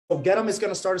Get 'em is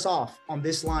going to start us off on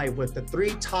this live with the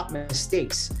 3 top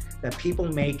mistakes that people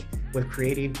make with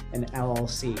creating an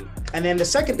LLC. And then the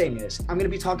second thing is I'm going to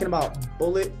be talking about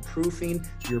bulletproofing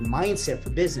your mindset for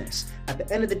business. At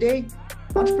the end of the day,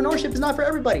 entrepreneurship is not for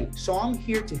everybody. So I'm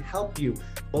here to help you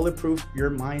bulletproof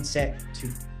your mindset to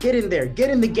get in there, get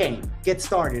in the game, get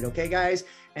started. Okay, guys?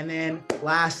 And then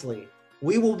lastly,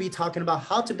 we will be talking about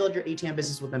how to build your ATM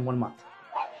business within 1 month.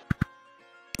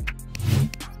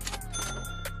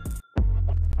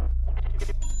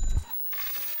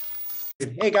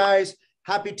 Hey guys,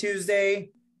 happy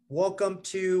Tuesday. Welcome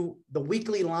to the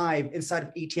weekly live inside of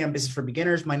ATM Business for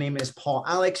Beginners. My name is Paul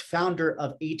Alex, founder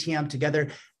of ATM Together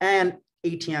and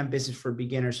ATM Business for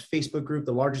Beginners Facebook group,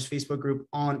 the largest Facebook group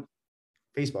on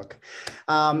Facebook.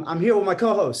 I'm here with my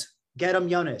co-host, Get 'em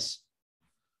Jonas.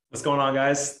 What's going on,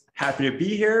 guys? Happy to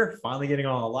be here. Finally getting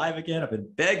on live again. I've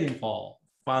been begging Paul.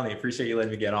 Finally, appreciate you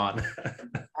letting me get on.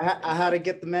 I had to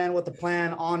get the man with the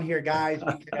plan on here, guys,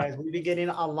 because we've been getting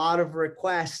a lot of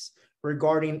requests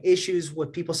regarding issues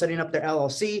with people setting up their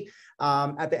LLC.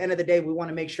 At the end of the day, we want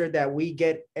to make sure that we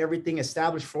get everything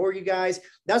established for you guys.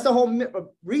 That's the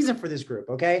whole reason for this group,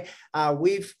 okay?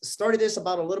 We've started this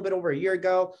about a little bit over a year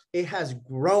ago. It has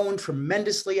grown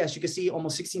tremendously. As you can see,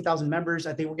 almost 16,000 members.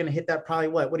 I think we're going to hit that probably,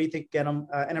 what do you think, Get 'em,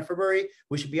 end of February?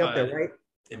 We should be up there, right?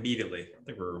 Immediately. I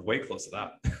think we're way close to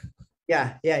that.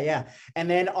 Yeah. And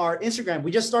then our Instagram,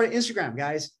 we just started Instagram,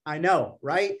 guys. I know,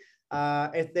 right?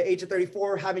 At the age of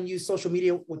 34, having used social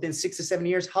media within 6 to 7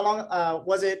 years. How long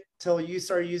was it till you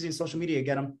started using social media,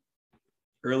 Get 'em?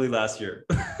 Early last year.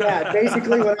 Yeah,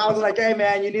 basically when I was like, hey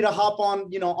man, you need to hop on,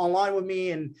 online with me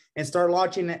and start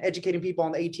launching and educating people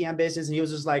on the ATM business. And he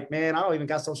was just like, man, I don't even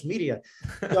got social media.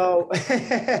 So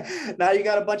now you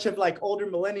got a bunch of like older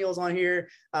millennials on here,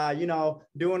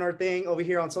 doing our thing over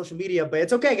here on social media, but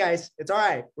it's okay, guys. It's all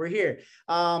right. We're here.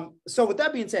 So with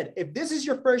that being said, if this is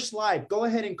your first live, go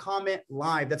ahead and comment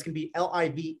live. That's going to be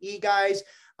LIVE, guys.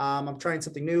 I'm trying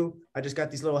something new. I just got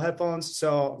these little headphones,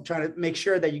 so I'm trying to make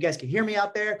sure that you guys can hear me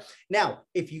out there. Now,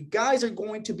 if you guys are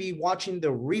going to be watching the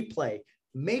replay,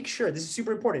 make sure, this is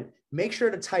super important, make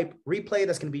sure to type replay.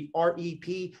 That's going to be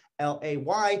REPLAY,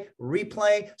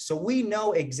 replay. So we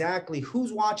know exactly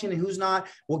who's watching and who's not.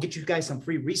 We'll get you guys some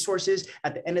free resources.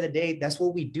 At the end of the day, that's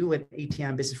what we do at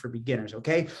ATM Business for Beginners,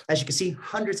 okay? As you can see,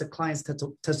 hundreds of clients'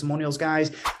 testimonials, guys.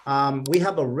 We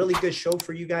have a really good show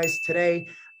for you guys today.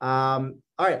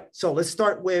 All right, so let's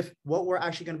start with what we're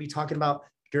actually going to be talking about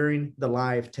during the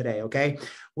live today, okay?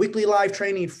 Weekly live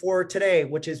training for today,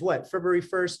 which is what? February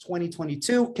 1st,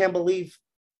 2022. Can't believe,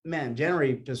 man,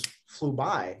 January just flew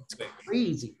by. It's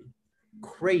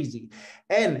crazy.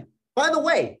 And by the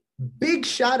way, big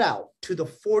shout out to the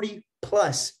 40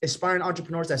 plus aspiring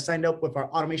entrepreneurs that signed up with our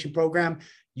automation program.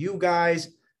 You guys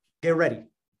get ready,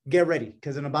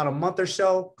 because in about a month or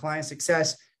so, client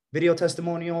success, video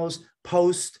testimonials,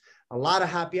 post, a lot of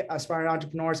happy aspiring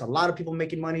entrepreneurs, a lot of people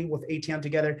making money with ATM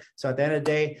Together. So at the end of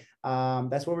the day,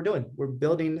 that's what we're doing. We're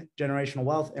building generational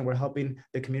wealth and we're helping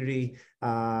the community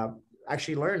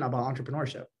actually learn about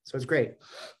entrepreneurship. So it's great.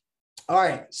 All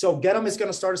right. So Get 'em is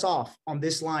going to start us off on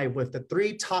this live with the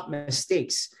 3 top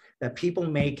mistakes that people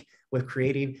make with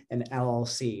creating an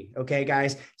LLC. Okay,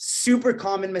 guys, super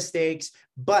common mistakes,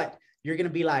 but you're going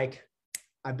to be like,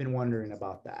 I've been wondering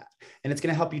about that. And it's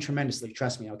going to help you tremendously.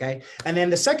 Trust me. Okay. And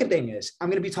then the second thing is I'm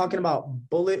going to be talking about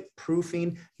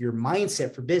bulletproofing your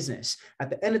mindset for business. At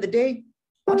the end of the day,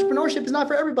 entrepreneurship is not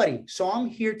for everybody. So I'm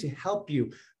here to help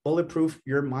you bulletproof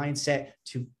your mindset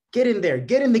to get in there,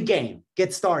 get in the game,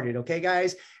 get started. Okay,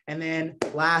 guys. And then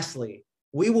lastly,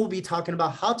 we will be talking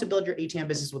about how to build your ATM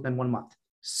business within 1 month.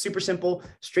 Super simple,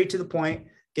 straight to the point,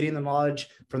 getting the knowledge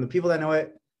from the people that know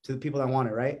it to the people that want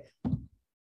it, right?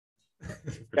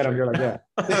 Get 'em, you're like,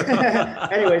 yeah.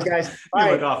 Anyways, guys. All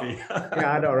right. Coffee.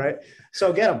 Yeah, I know, right?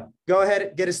 So Get 'em. Go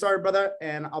ahead, get it started, brother.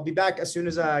 And I'll be back as soon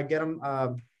as Get 'em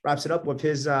wraps it up with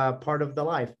his part of the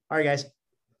live. All right, guys.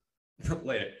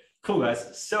 Later. Cool,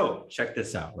 guys. So check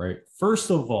this out, right?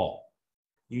 First of all,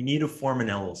 you need to form an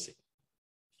LLC.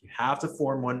 You have to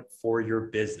form one for your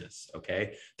business,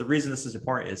 okay? The reason this is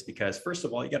important is because, first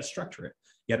of all, you got to structure it.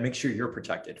 You got to make sure you're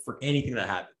protected for anything that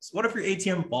happens. What if your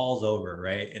ATM falls over,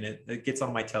 right? And it gets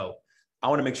on my toe? I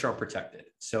want to make sure I'm protected.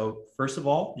 So first of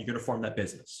all, you're going to form that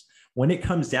business. When it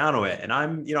comes down to it, and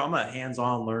I'm a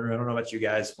hands-on learner. I don't know about you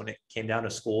guys. When it came down to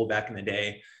school back in the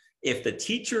day, if the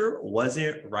teacher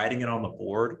wasn't writing it on the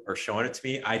board or showing it to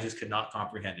me, I just could not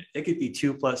comprehend it. It could be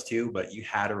 2 + 2, but you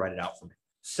had to write it out for me.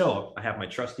 So I have my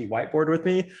trusty whiteboard with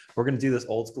me. We're going to do this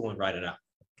old school and write it out.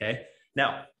 Okay.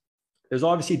 Now, there's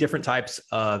obviously different types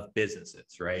of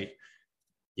businesses, right?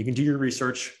 You can do your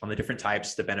research on the different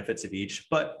types, the benefits of each,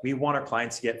 but we want our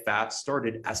clients to get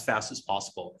started as fast as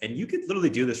possible. And you could literally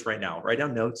do this right now, write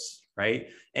down notes, right?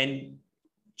 And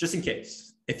just in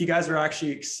case, if you guys are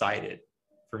actually excited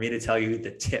for me to tell you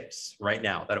the tips right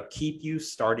now that'll keep you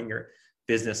starting your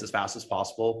business as fast as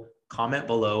possible, comment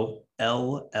below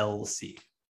LLC.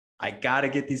 I got to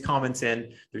get these comments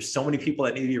in. There's so many people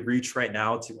that need to be reached right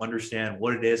now to understand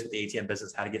what it is with the ATM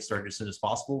business, how to get started as soon as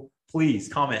possible. Please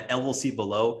comment LLC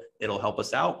below. It'll help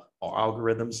us out. Our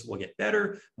algorithms will get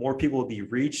better. More people will be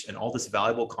reached and all this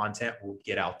valuable content will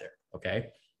get out there. Okay.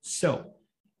 So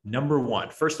number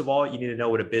one, first of all, you need to know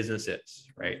what a business is,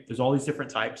 right? There's all these different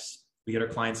types. We get our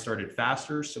clients started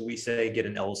faster. So we say get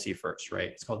an LLC first, right?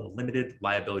 It's called a limited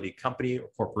liability company or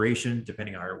corporation,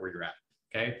 depending on where you're at.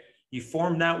 Okay. You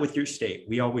form that with your state.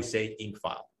 We always say ink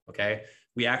file. Okay.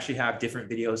 We actually have different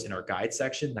videos in our guide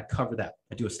section that cover that.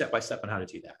 I do a step-by-step on how to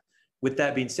do that. With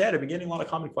that being said, I've been getting a lot of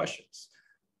common questions.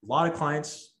 A lot of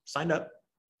clients signed up,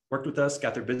 worked with us,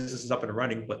 got their businesses up and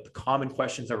running, but the common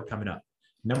questions that were coming up.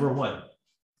 Number one,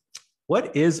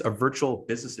 what is a virtual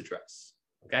business address?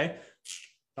 Okay.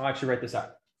 I'll actually write this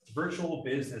out. Virtual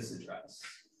business address.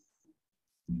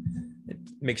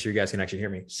 Make sure you guys can actually hear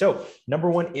me. So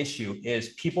number one issue is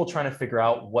people trying to figure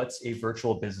out what's a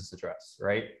virtual business address,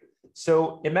 right?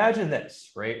 So imagine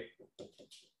this, right?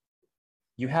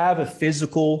 You have a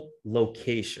physical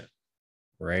location,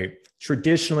 right?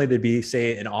 Traditionally, there'd be,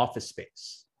 say, an office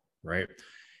space, right?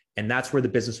 And that's where the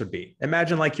business would be.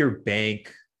 Imagine like your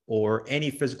bank or any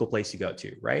physical place you go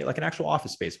to, right? Like an actual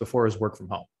office space before it was work from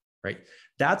home, right?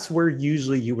 That's where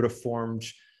usually you would have formed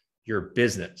your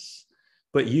business.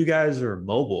 But you guys are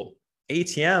mobile.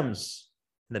 ATMs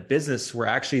in the business were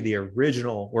actually the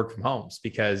original work from homes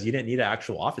because you didn't need an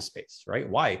actual office space, right?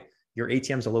 Why? Your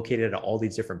ATMs are located at all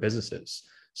these different businesses.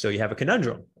 So you have a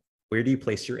conundrum. Where do you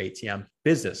place your ATM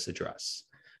business address?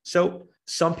 So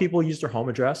some people use their home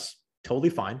address, totally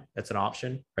fine. That's an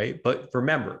option, right? But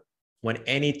remember, when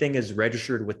anything is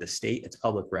registered with the state, it's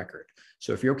public record.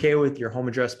 So if you're okay with your home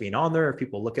address being on there, if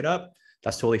people look it up,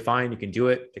 that's totally fine. You can do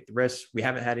it, take the risk. We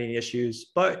haven't had any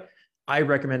issues, but I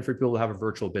recommend for people to have a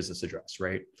virtual business address,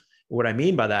 right? What I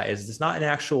mean by that is it's not an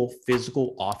actual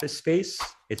physical office space,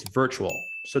 it's virtual.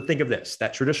 So think of this,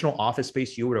 that traditional office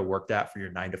space you would have worked at for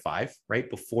your 9 to 5, right?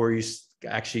 Before you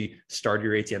actually started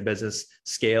your ATM business,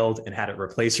 scaled and had it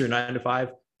replace your 9 to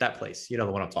 5, that place, you know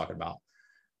the one I'm talking about.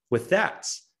 With that,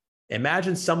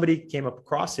 imagine somebody came up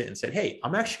across it and said, hey,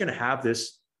 I'm actually going to have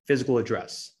this physical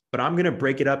address, but I'm going to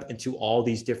break it up into all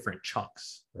these different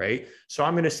chunks, right? So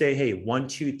I'm going to say, hey,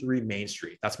 123 Main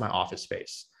Street, that's my office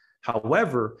space.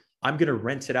 However, I'm going to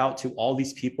rent it out to all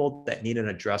these people that need an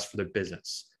address for their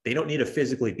business. They don't need to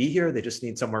physically be here. They just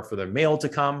need somewhere for their mail to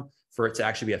come, for it to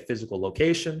actually be a physical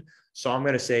location. So I'm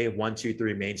going to say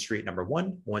 123 Main Street number 1,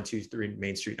 123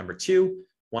 Main Street number 2,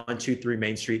 123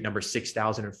 Main Street number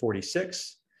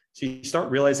 6046. So you start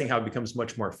realizing how it becomes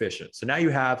much more efficient. So now you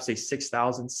have, say,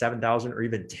 6,000, 7,000, or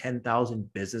even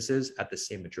 10,000 businesses at the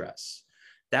same address.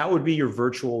 That would be your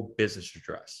virtual business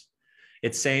address.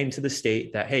 It's saying to the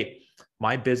state that, hey,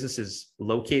 my business is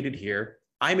located here.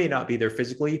 I may not be there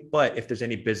physically, but if there's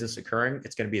any business occurring,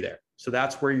 it's going to be there. So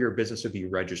that's where your business would be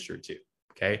registered to.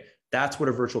 Okay. That's what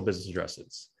a virtual business address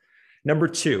is. Number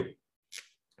two,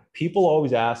 people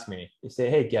always ask me, they say,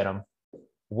 hey, get them.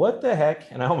 What the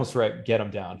heck? And I almost write get them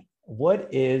down. What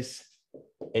is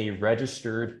a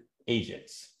registered agent?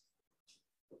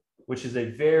 Which is a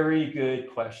very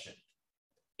good question.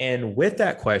 And with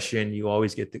that question, you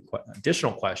always get the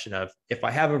additional question of, if I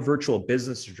have a virtual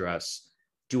business address,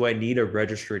 do I need a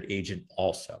registered agent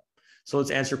also? So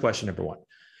let's answer question number one.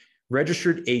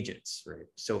 Registered agents, right?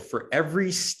 So for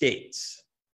every state,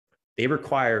 they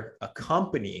require a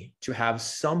company to have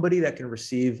somebody that can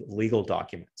receive legal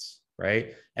documents.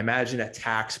 Right? Imagine a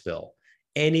tax bill.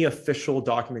 Any official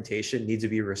documentation needs to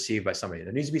be received by somebody.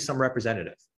 There needs to be some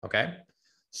representative. Okay.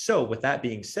 So with that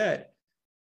being said,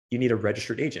 you need a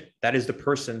registered agent. That is the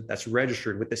person that's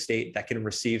registered with the state that can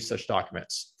receive such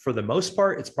documents. For the most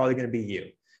part, it's probably going to be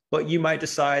you, but you might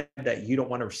decide that you don't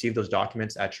want to receive those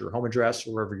documents at your home address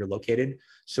or wherever you're located.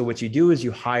 So what you do is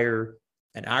you hire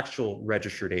an actual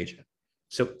registered agent.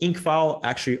 So InkFile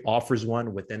actually offers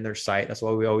one within their site. That's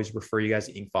why we always refer you guys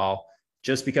to InkFile,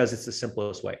 just because it's the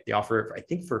simplest way. They offer it, I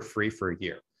think, for free for a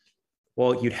year.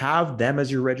 Well, you'd have them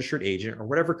as your registered agent or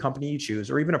whatever company you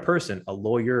choose, or even a person, a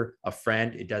lawyer, a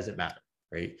friend, it doesn't matter,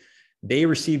 right? They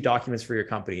receive documents for your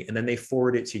company and then they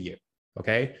forward it to you,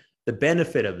 okay? The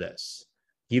benefit of this,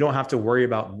 you don't have to worry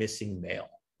about missing mail.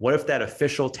 What if that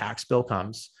official tax bill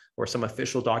comes or some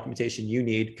official documentation you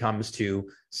need comes to,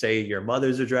 say, your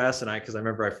mother's address. And because I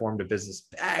remember I formed a business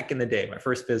back in the day, my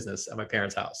first business at my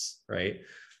parents' house, right?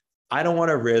 I don't want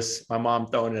to risk my mom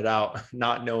throwing it out,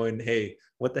 not knowing, hey,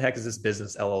 what the heck is this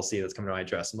business LLC that's coming to my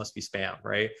address? It must be spam,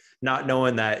 right? Not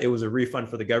knowing that it was a refund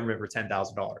for the government for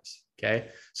 $10,000. Okay.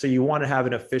 So you want to have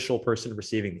an official person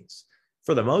receiving these.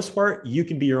 For the most part, you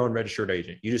can be your own registered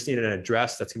agent. You just need an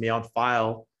address that's going to be on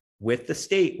file with the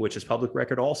state, which is public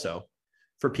record also,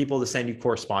 for people to send you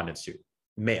correspondence to,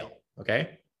 mail.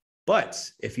 Okay. But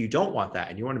if you don't want that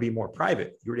and you want to be more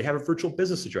private, you already have a virtual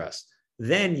business address,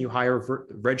 then you hire a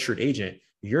registered agent.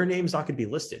 Your name's not going to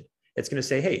be listed. It's going to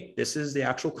say, hey, this is the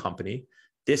actual company.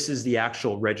 This is the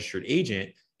actual registered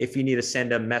agent. If you need to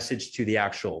send a message to the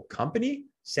actual company,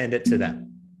 send it to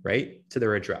them, right? To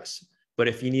their address. But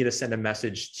if you need to send a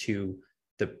message to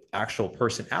the actual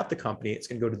person at the company, it's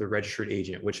going to go to the registered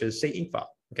agent, which is, say, InkFile.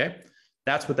 Okay.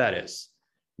 That's what that is.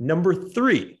 Number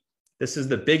 3, this is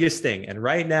the biggest thing. And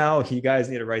right now, you guys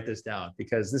need to write this down,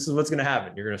 because this is what's going to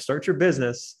happen. You're going to start your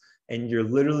business and you're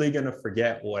literally going to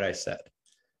forget what I said.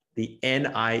 The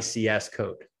NICS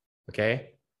code.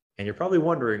 Okay. And you're probably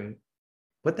wondering,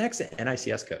 what the heck's the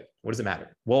NICS code? What does it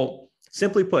matter? Well,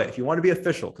 simply put, if you want to be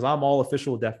official, because I'm all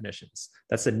official definitions,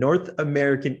 that's the North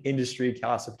American Industry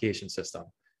Classification System,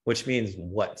 which means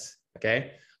what?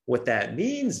 Okay. What that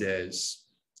means is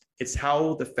it's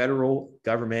how the federal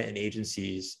government and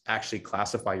agencies actually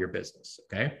classify your business.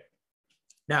 Okay.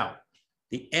 Now,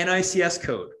 the NICS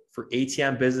code for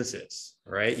ATM businesses,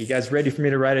 all right? You guys ready for me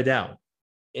to write it down?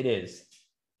 It is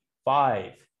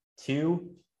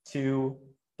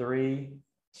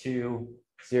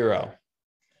 522320.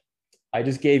 I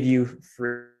just gave you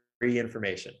free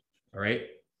information. All right.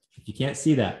 If you can't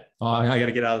see that, I got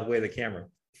to get out of the way of the camera.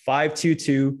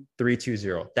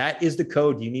 522320. That is the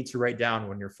code you need to write down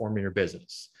when you're forming your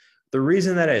business. The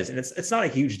reason that is, and it's not a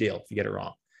huge deal if you get it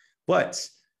wrong, but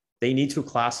they need to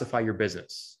classify your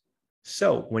business.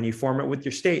 So when you form it with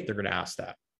your state, they're going to ask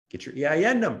that. Get your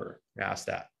EIN number, ask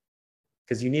that.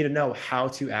 Because you need to know how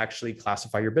to actually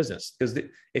classify your business. Because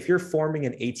if you're forming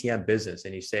an ATM business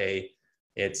and you say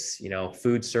it's,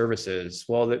 food services,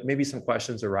 well, maybe some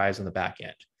questions arise on the back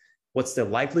end. What's the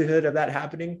likelihood of that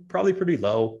happening? Probably pretty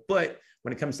low. But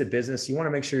when it comes to business, you want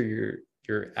to make sure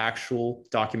your actual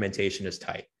documentation is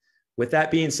tight. With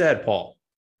that being said, Paul,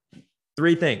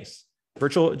 3 things: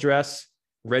 virtual address,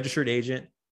 registered agent,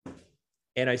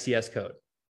 NICS code,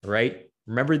 right?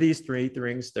 Remember these 3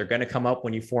 things. They're going to come up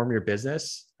when you form your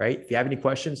business, right? If you have any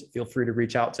questions, feel free to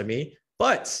reach out to me.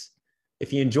 But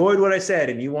if you enjoyed what I said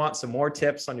and you want some more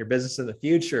tips on your business in the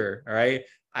future, all right,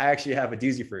 I actually have a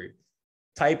doozy for you.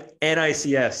 Type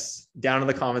NICS down in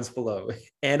the comments below.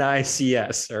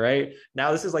 NICS, all right?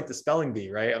 Now this is like the spelling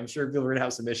bee, right? I'm sure people are going to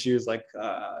have some issues like,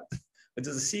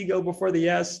 does the C go before the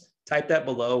S? Type that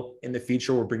below. In the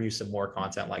future, we'll bring you some more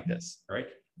content like this, all right?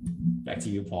 Back to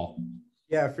you, Paul.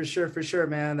 Yeah, for sure,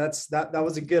 man. That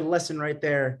was a good lesson right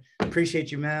there.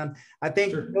 Appreciate you, man. I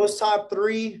think those top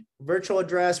 3, virtual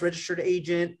address, registered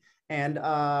agent, and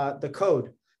the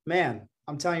code, man,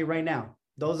 I'm telling you right now,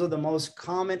 those are the most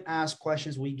common asked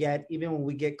questions we get, even when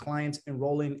we get clients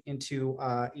enrolling into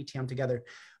ATM together.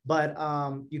 But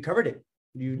you covered it.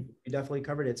 You definitely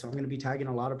covered it. So I'm going to be tagging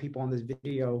a lot of people on this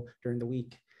video during the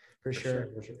week, for sure.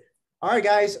 All right,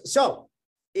 guys. So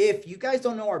if you guys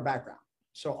don't know our background,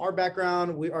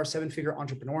 we are 7-figure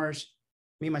entrepreneurs.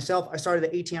 Me, myself, I started the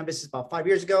ATM business about 5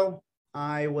 years ago.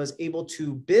 I was able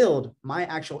to build my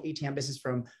actual ATM business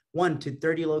from 1 to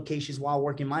 30 locations while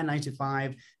working my 9 to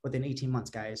 5 within 18 months,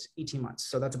 guys, 18 months.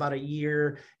 So that's about 1.5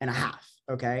 years.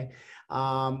 Okay.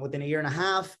 Within 1.5 years,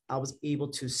 I was able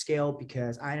to scale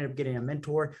because I ended up getting a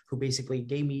mentor who basically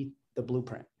gave me the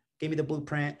blueprint.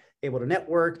 Able to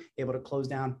network, able to close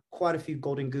down quite a few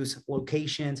Golden Goose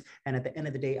locations. And at the end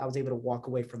of the day, I was able to walk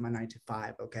away from my 9 to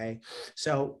 5. Okay.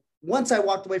 So once I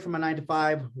walked away from my 9 to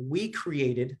 5, we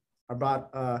created about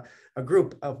a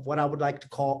group of what I would like to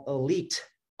call elite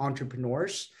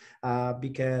entrepreneurs,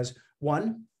 because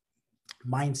 1,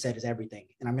 mindset is everything.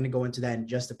 And I'm going to go into that in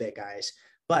just a bit, guys.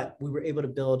 But we were able to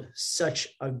build such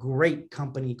a great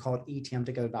company called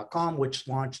atmtogether.com, which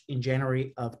launched in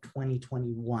January of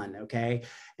 2021. Okay.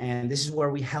 And this is where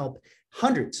we help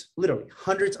literally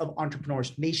hundreds of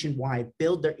entrepreneurs nationwide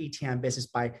build their ATM business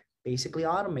by basically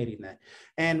automating that.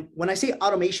 And when I say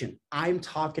automation, I'm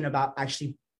talking about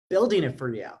actually building it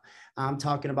for you. I'm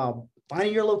talking about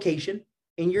finding your location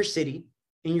in your city,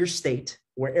 in your state,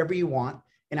 wherever you want,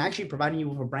 and actually providing you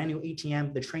with a brand new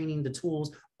ATM, the training, the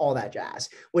tools, all that jazz,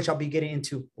 which I'll be getting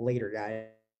into later, guys.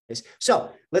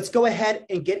 So let's go ahead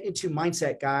and get into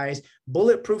mindset, guys.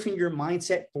 Bulletproofing your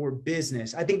mindset for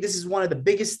business. I think this is one of the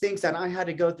biggest things that I had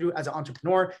to go through as an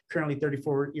entrepreneur, currently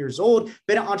 34 years old,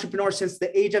 been an entrepreneur since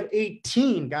the age of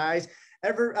 18, guys.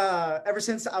 Ever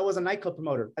since I was a nightclub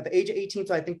promoter at the age of 18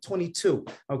 to I think 22.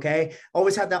 Okay.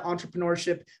 Always had that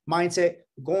entrepreneurship mindset,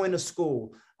 going to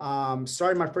school,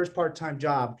 starting my first part-time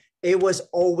job. It was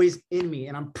always in me.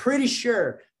 And I'm pretty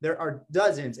sure there are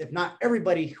dozens, if not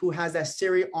everybody, who has that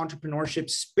serious entrepreneurship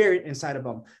spirit inside of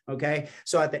them. Okay.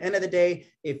 So at the end of the day,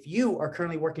 if you are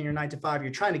currently working your 9 to 5,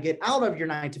 you're trying to get out of your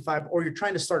 9 to 5, or you're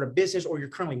trying to start a business, or you're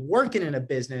currently working in a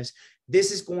business,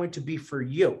 this is going to be for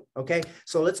you. Okay.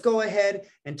 So let's go ahead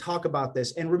and talk about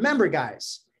this. And remember,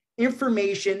 guys,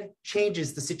 information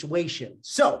changes the situation.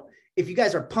 So if you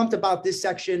guys are pumped about this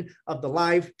section of the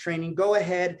live training, go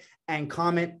ahead and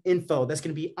comment info. That's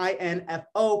going to be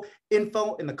INFO,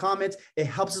 info in the comments. It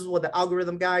helps us with the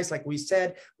algorithm, guys. Like we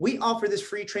said, we offer this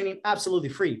free training absolutely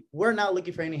free. We're not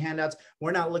looking for any handouts.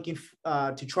 We're not looking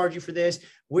to charge you for this.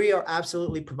 We are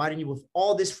absolutely providing you with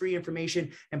all this free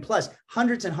information, and plus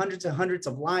hundreds and hundreds and hundreds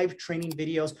of live training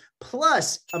videos,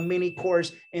 plus a mini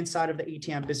course inside of the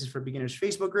ATM Business for Beginners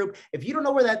Facebook group. If you don't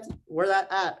know where that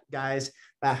at, guys,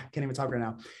 can't even talk right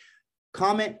now.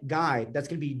 Comment guide. That's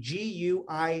going to be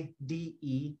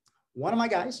GUIDE. One of my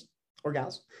guys or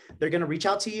gals, they're going to reach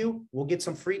out to you. We'll get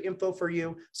some free info for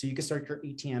you so you can start your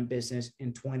ATM business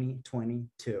in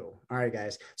 2022. All right,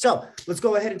 guys. So let's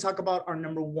go ahead and talk about our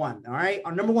number one. All right.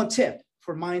 Our number one tip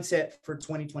for mindset for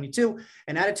 2022,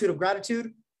 an attitude of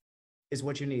gratitude is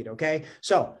what you need. Okay.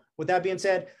 So with that being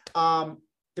said,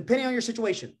 depending on your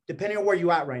situation, depending on where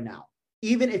you're at right now,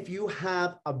 even if you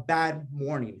have a bad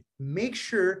morning, make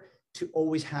sure to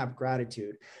always have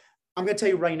gratitude. I'm going to tell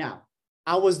you right now,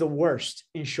 I was the worst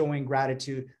in showing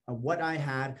gratitude of what I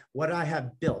had, what I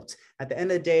have built. At the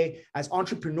end of the day, as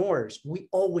entrepreneurs, we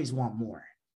always want more.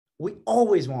 We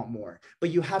always want more,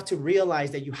 but you have to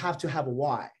realize that you have to have a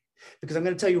why. Because I'm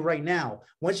going to tell you right now,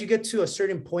 once you get to a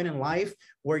certain point in life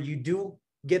where you do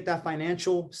get that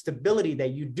financial stability that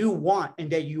you do want and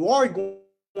that you are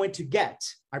going to get,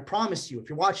 I promise you, if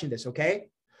you're watching this, okay,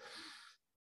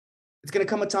 it's going to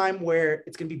come a time where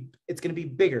it's going to be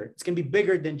bigger. It's going to be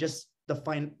bigger than just the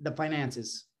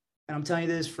finances. And I'm telling you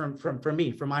this from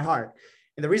me, from my heart.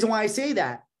 And the reason why I say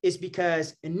that is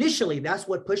because initially that's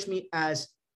what pushed me as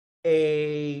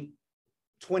a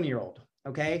 20-year-old.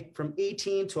 Okay. From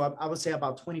 18 to I would say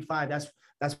about 25.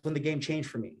 That's when the game changed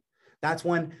for me. That's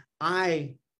when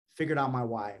I figured out my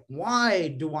why. Why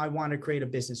do I want to create a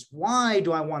business? Why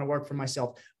do I want to work for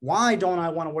myself? Why don't I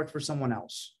want to work for someone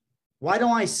else? Why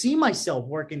don't I see myself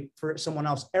working for someone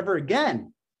else ever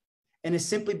again? And it's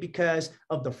simply because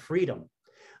of the freedom.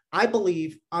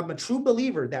 I'm a true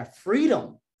believer that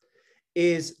freedom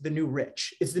is the new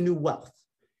rich. It's the new wealth.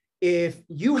 If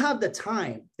you have the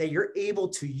time that you're able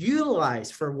to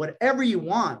utilize for whatever you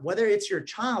want, whether it's your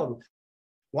child,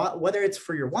 whether it's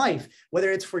for your wife,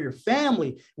 whether it's for your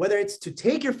family, whether it's to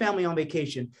take your family on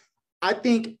vacation, I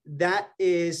think that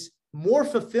is more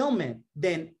fulfillment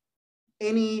than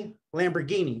any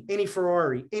Lamborghini, any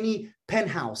Ferrari, any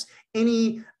penthouse,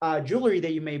 any jewelry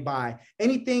that you may buy,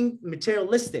 anything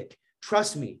materialistic.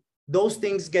 Trust me, those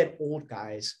things get old,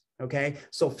 guys. Okay.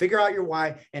 So figure out your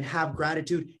why and have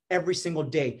gratitude every single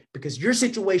day, because your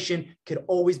situation could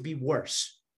always be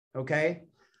worse. Okay.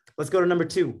 Let's go to number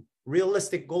 2,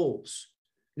 realistic goals.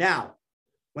 Now,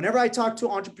 whenever I talk to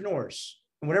entrepreneurs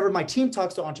and whenever my team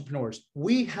talks to entrepreneurs,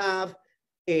 we have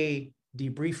a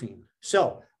debriefing.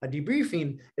 So a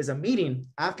debriefing is a meeting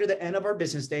after the end of our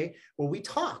business day where we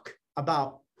talk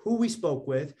about who we spoke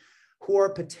with, who our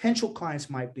potential clients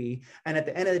might be, and at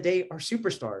the end of the day, our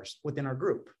superstars within our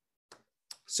group.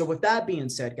 So with that being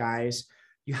said, guys,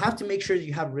 you have to make sure that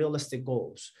you have realistic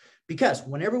goals, because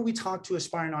whenever we talk to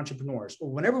aspiring entrepreneurs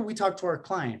or whenever we talk to our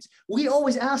clients, we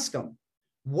always ask them,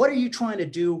 what are you trying to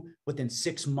do within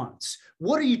 6 months?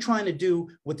 What are you trying to do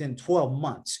within 12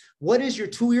 months? What is your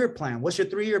 2-year plan? What's your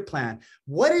 3-year plan?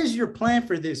 What is your plan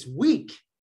for this week?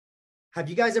 Have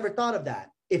you guys ever thought of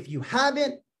that? If you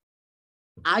haven't,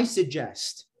 I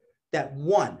suggest that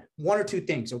one or two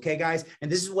things, okay, guys?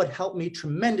 And this is what helped me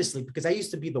tremendously, because I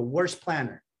used to be the worst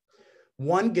planner.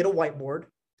 1, get a whiteboard,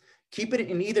 keep it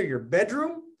in either your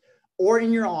bedroom or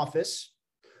in your office,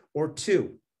 or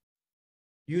 2,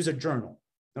 use a journal.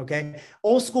 Okay.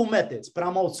 Old school methods, but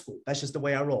I'm old school. That's just the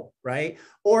way I roll. Right.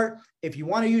 Or if you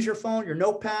want to use your phone, your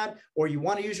notepad, or you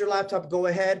want to use your laptop, go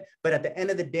ahead. But at the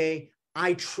end of the day,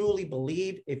 I truly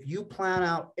believe if you plan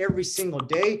out every single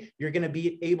day, you're going to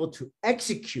be able to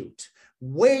execute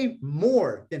way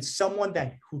more than someone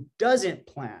who doesn't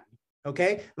plan.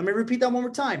 Okay, let me repeat that one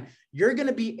more time. You're going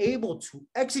to be able to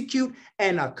execute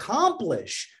and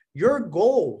accomplish your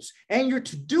goals and your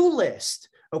to-do list.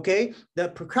 Okay, the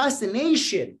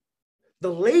procrastination, the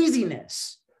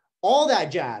laziness, all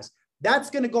that jazz,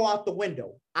 that's going to go out the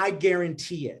window. I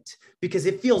guarantee it, because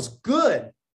it feels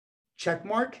good. Check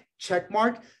mark,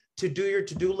 to do your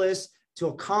to-do list, to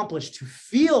accomplish, to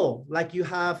feel like you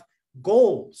have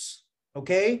goals.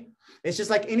 Okay. It's just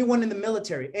like anyone in the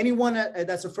military, anyone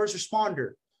that's a first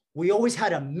responder. We always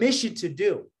had a mission to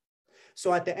do.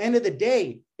 So at the end of the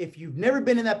day, if you've never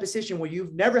been in that position where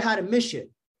you've never had a mission,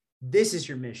 this is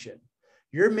your mission.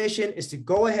 Your mission is to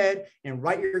go ahead and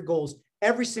write your goals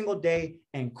every single day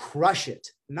and crush it.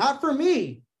 Not for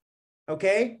me.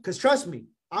 Okay. Because trust me,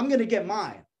 I'm going to get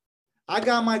mine. I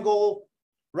got my goal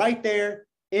right there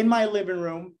in my living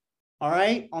room. All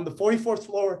right. On the 44th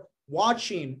floor,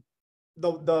 watching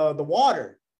the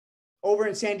water over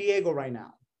in San Diego right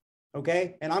now.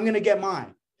 Okay. And I'm going to get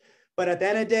mine. But at the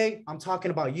end of the day, I'm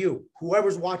talking about you,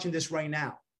 whoever's watching this right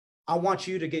now. I want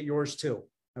you to get yours too.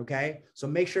 Okay. So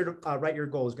make sure to write your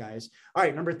goals, guys. All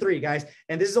right. Number 3, guys.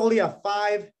 And this is only a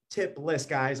 5-tip list,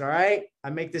 guys. All right. I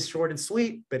make this short and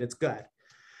sweet, but it's good.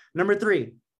 Number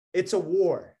 3, it's a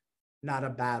war, not a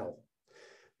battle.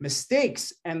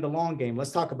 Mistakes and the long game.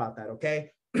 Let's talk about that.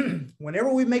 Okay.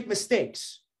 Whenever we make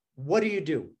mistakes, what do?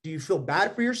 Do you feel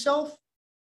bad for yourself,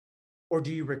 or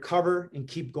do you recover and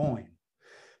keep going?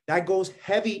 That goes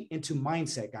heavy into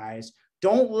mindset, guys.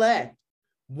 Don't let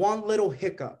one little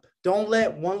hiccup, don't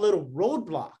let one little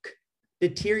roadblock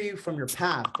deter you from your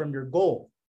path, from your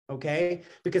goal. Okay.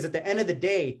 Because at the end of the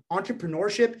day,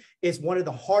 entrepreneurship is one of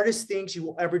the hardest things you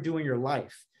will ever do in your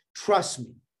life. Trust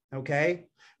me. Okay.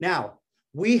 Now,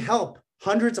 we help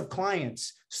hundreds of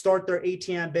clients start their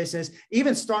ATM business,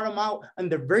 even start them out in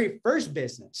their very first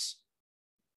business.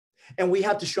 And we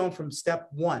have to show them from step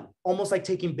 1, almost like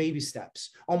taking baby steps,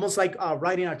 almost like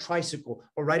riding a tricycle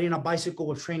or riding a bicycle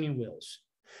with training wheels.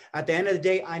 At the end of the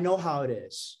day, I know how it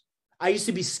is. I used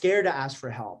to be scared to ask for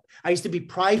help. I used to be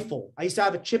prideful. I used to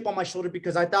have a chip on my shoulder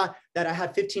because I thought that I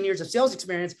had 15 years of sales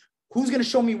experience. Who's going to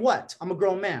show me what? I'm a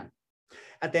grown man.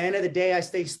 At the end of the day, I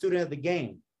stay a student of the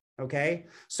game. Okay.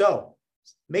 So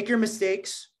make your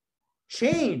mistakes,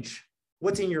 change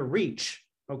what's in your reach.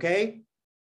 Okay.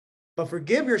 But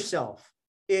forgive yourself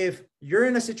if you're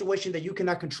in a situation that you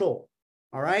cannot control.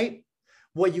 All right.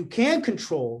 What you can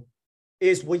control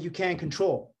is what you can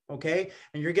control. Okay.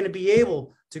 And you're going to be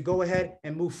able to go ahead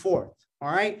and move forth.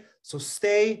 All right. So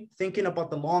stay thinking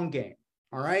about the long game.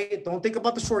 All right. Don't think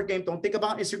about the short game. Don't think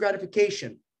about instant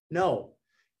gratification. No,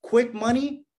 quick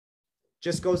money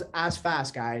just goes as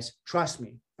fast, guys. Trust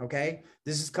me. Okay.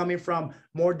 This is coming from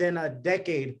more than a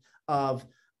decade of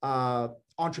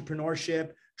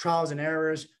entrepreneurship, trials and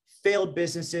errors, failed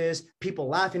businesses, people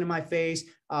laughing in my face,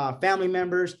 family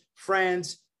members,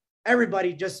 friends,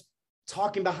 everybody just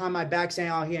talking behind my back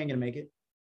saying, oh, he ain't gonna make it.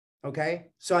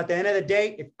 Okay. So at the end of the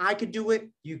day, if I could do it,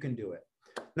 you can do it.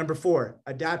 Number 4,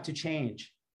 adapt to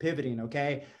change, pivoting.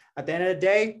 Okay. At the end of the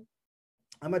day,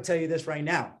 I'm gonna tell you this right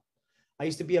now. I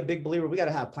used to be a big believer. We got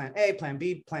to have plan A, plan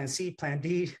B, plan C, plan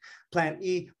D, plan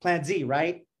E, plan Z,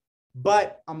 right?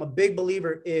 But I'm a big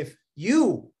believer, if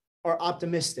you are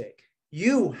optimistic,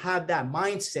 you have that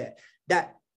mindset,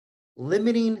 that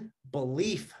limiting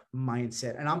belief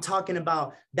mindset. And I'm talking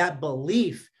about that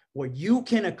belief where you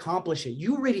can accomplish it.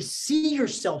 You already see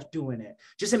yourself doing it.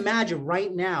 Just imagine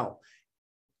right now,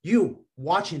 you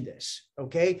watching this,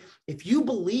 okay? If you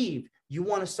believe you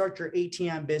want to start your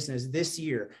ATM business this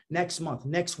year, next month,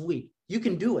 next week, you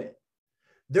can do it.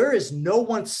 There is no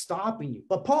one stopping you.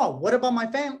 But Paul, what about my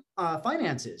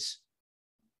finances?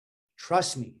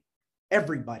 Trust me,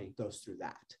 everybody goes through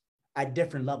that at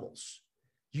different levels.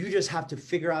 You just have to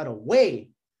figure out a way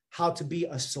how to be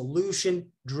a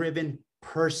solution-driven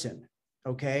person,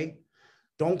 okay?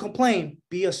 Don't complain,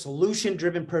 be a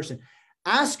solution-driven person.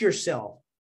 Ask yourself,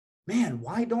 man,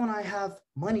 why don't I have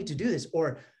money to do this?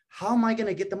 Or how am I going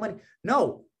to get the money?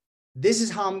 No, this is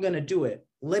how I'm going to do it.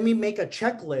 Let me make a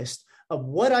checklist of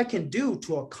what I can do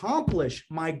to accomplish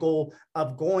my goal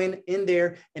of going in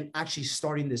there and actually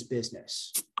starting this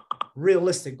business.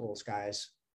 Realistic goals, guys.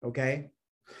 Okay.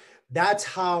 That's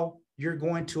how you're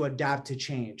going to adapt to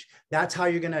change. That's how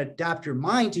you're going to adapt your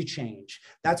mind to change.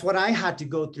 That's what I had to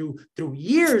go through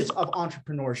years of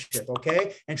entrepreneurship.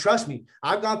 Okay. And trust me,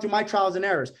 I've gone through my trials and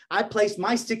errors. I placed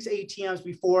my 6 ATMs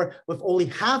before with only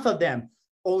half of them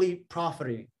only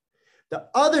profiting. The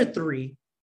other 3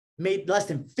 made less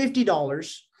than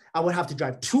 $50. I would have to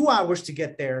drive 2 hours to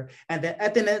get there. And then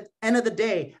at the end of the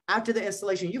day, after the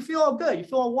installation, you feel all good. You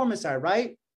feel all warm inside,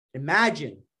 right?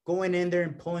 Imagine going in there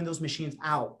and pulling those machines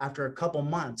out after a couple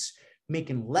months,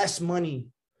 making less money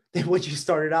than what you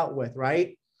started out with,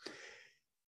 right?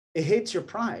 It hits your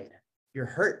pride. You're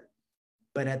hurt.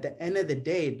 But at the end of the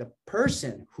day, the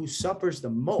person who suffers the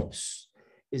most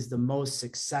is the most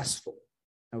successful,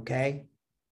 okay?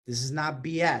 This is not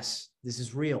BS. This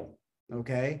is real,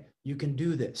 okay? You can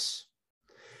do this.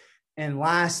 And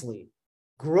lastly,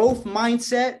 growth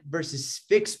mindset versus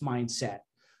fixed mindset.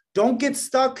 Don't get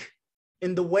stuck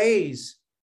in the ways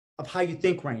of how you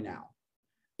think right now.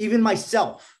 Even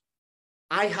myself,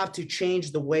 I have to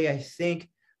change the way I think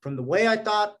from the way I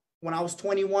thought when I was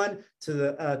 21 to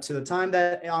the time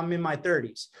that I'm in my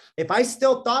 30s. If I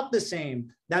still thought the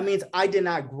same, that means I did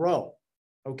not grow,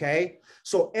 okay?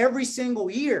 So every single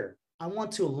year, I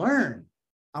want to learn.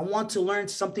 I want to learn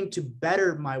something to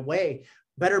better my way,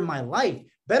 better my life,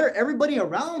 better everybody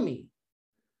around me.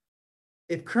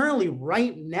 If currently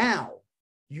right now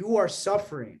you are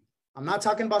suffering, I'm not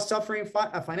talking about suffering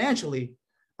financially,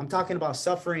 I'm talking about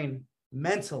suffering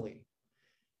mentally.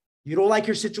 You don't like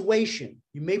your situation.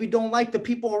 You maybe don't like the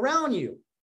people around you.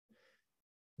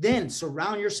 Then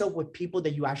surround yourself with people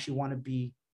that you actually want to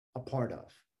be a part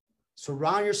of.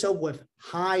 Surround yourself with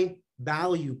high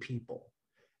value people.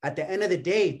 At the end of the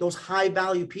day, those high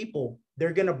value people,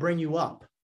 they're going to bring you up.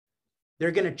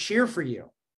 They're going to cheer for you.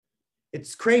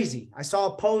 It's crazy. I saw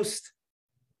a post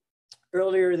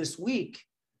earlier this week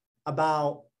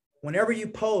about whenever you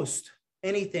post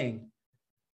anything,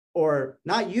 or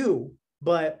not you,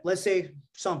 but let's say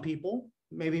some people,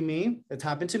 maybe me, it's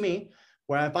happened to me,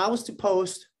 where if I was to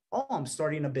post, oh, I'm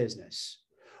starting a business,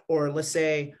 or let's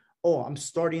say, oh, I'm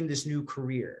starting this new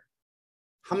career.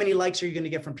 How many likes are you going to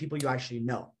get from people you actually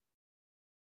know?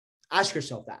 Ask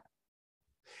yourself that.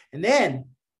 And then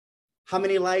how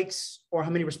many likes or how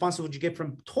many responses would you get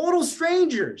from total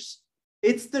strangers?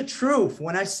 It's the truth.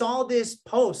 When I saw this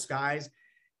post, guys,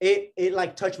 it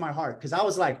like touched my heart, because I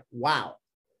was like, wow,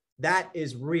 that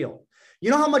is real. You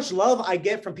know how much love I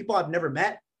get from people I've never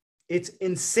met? It's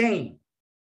insane.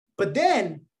 But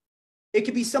then it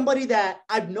could be somebody that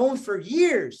I've known for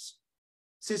years,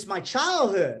 since my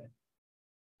childhood,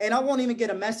 and I won't even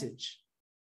get a message.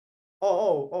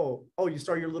 Oh, you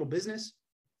started your little business?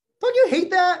 Don't you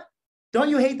hate that? Don't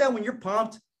you hate that when you're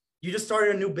pumped? You just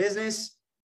started a new business.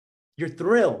 You're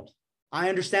thrilled. I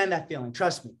understand that feeling.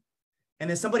 Trust me. And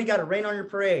then somebody got to rain on your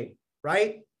parade,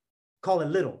 right? Call it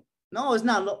little. No, it's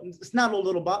not. It's not a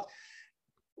little box.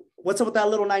 What's up with that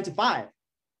little 9 to 5?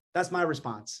 That's my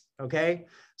response. Okay.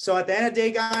 So at the end of the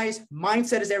day, guys,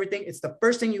 mindset is everything. It's the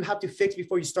first thing you have to fix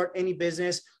before you start any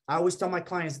business. I always tell my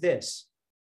clients this: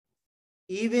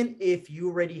 even if you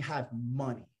already have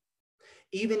money,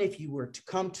 even if you were to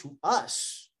come to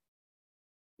us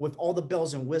with all the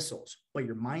bells and whistles, but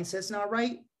your mindset's not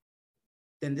right,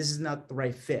 then this is not the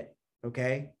right fit.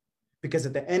 Okay. Because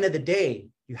at the end of the day,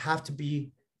 you have to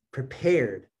be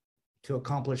prepared to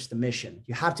accomplish the mission.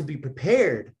 You have to be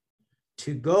prepared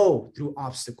to go through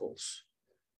obstacles.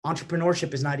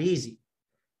 Entrepreneurship is not easy.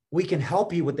 We can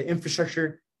help you with the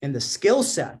infrastructure and the skill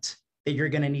set that you're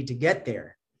going to need to get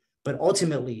there. But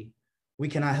ultimately, we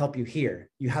cannot help you here.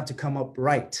 You have to come up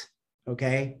right.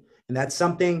 Okay. And that's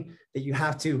something that you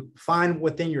have to find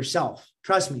within yourself.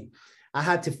 Trust me, I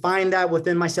had to find that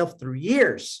within myself through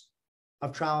years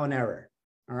of trial and error.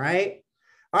 All right.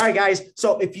 All right, guys.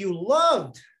 So if you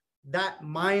loved that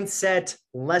mindset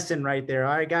lesson right there,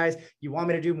 all right, guys, you want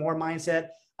me to do more mindset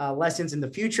lessons in the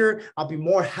future, I'll be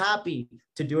more happy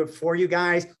to do it for you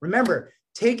guys. Remember,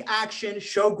 take action,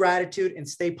 show gratitude, and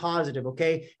stay positive.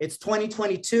 Okay. It's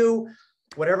 2022.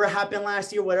 Whatever happened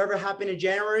last year, whatever happened in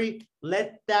January,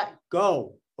 let that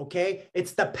go. Okay.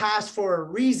 It's the past for a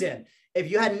reason. If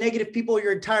you had negative people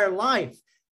your entire life,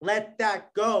 let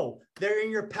that go. They're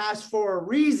in your past for a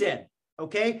reason.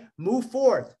 Okay. Move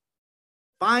forth.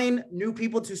 Find new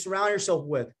people to surround yourself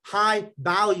with. High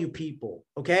value people.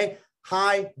 Okay.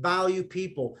 High value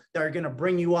people that are going to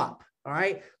bring you up. All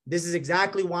right. This is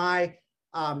exactly why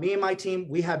me and my team,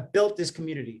 we have built this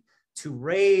community to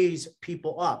raise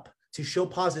people up, to show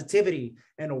positivity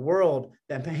in a world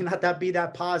that may not be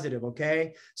that positive.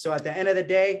 Okay. So at the end of the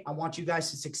day, I want you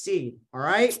guys to succeed. All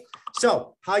right.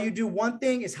 So how you do one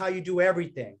thing is how you do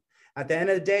everything. At the end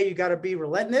of the day, you got to be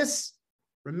relentless.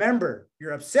 Remember,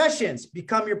 your obsessions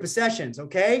become your possessions.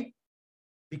 Okay.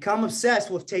 Become obsessed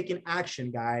with taking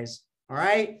action, guys. All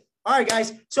right. All right,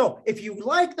 guys. So if you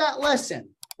like that lesson,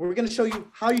 we're going to show you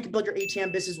how you can build your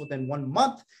ATM business within 1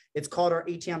 month. It's called our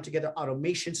ATM Together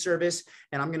automation service.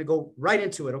 And I'm going to go right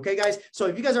into it. Okay, guys. So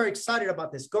if you guys are excited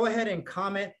about this, go ahead and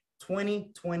comment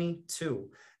 2022.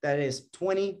 That is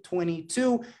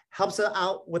 2022. Helps us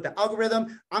out with the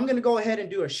algorithm. I'm going to go ahead and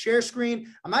do a share screen.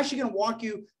 I'm actually going to walk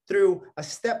you through a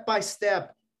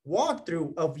step-by-step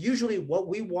walkthrough of usually what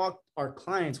we walk our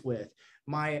clients with.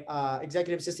 My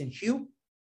executive assistant, Hugh,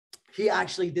 he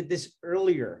actually did this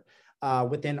earlier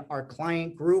within our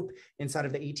client group inside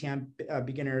of the ATM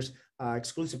Beginners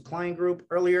exclusive client group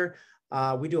earlier.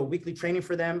 We do a weekly training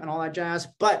for them and all that jazz.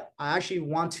 But I actually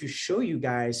want to show you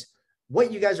guys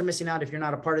what you guys are missing out if you're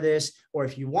not a part of this, or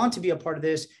if you want to be a part of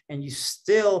this and you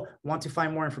still want to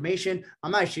find more information.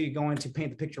 I'm actually going to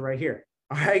paint the picture right here.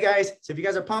 All right, guys. So if you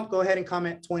guys are pumped, go ahead and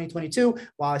comment 2022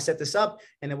 while I set this up,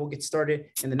 and then we'll get started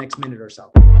in the next minute or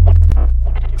so.